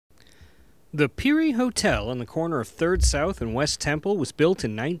The Peery Hotel on the corner of 3rd South and West Temple was built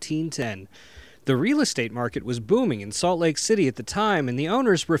in 1910. The real estate market was booming in Salt Lake City at the time, and the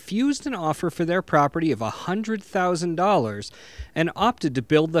owners refused an offer for their property of $100,000 and opted to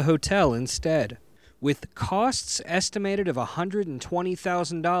build the hotel instead. With costs estimated of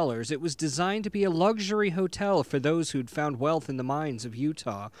 $120,000, it was designed to be a luxury hotel for those who'd found wealth in the mines of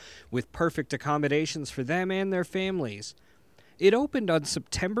Utah, with perfect accommodations for them and their families. It opened on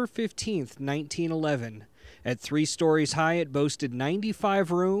September 15, 1911. At 3 stories high, it boasted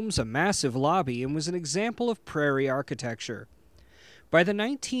 95 rooms, a massive lobby, and was an example of prairie architecture. By the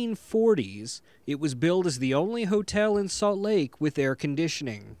 1940s, it was billed as the only hotel in Salt Lake with air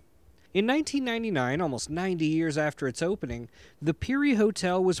conditioning. In 1999, almost 90 years after its opening, the Peery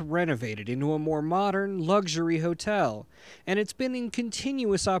Hotel was renovated into a more modern, luxury hotel, and it's been in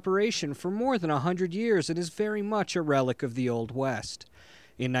continuous operation for more than 100 years and is very much a relic of the Old West.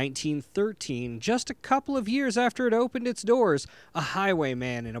 In 1913, just a couple of years after it opened its doors, a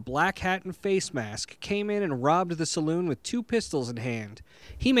highwayman in a black hat and face mask came in and robbed the saloon with 2 pistols in hand.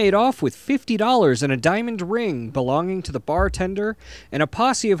 He made off with $50 and a diamond ring belonging to the bartender, and a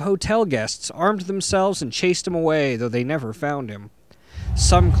posse of hotel guests armed themselves and chased him away, though they never found him.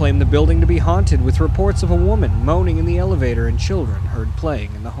 Some claim the building to be haunted, with reports of a woman moaning in the elevator and children heard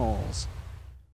playing in the halls.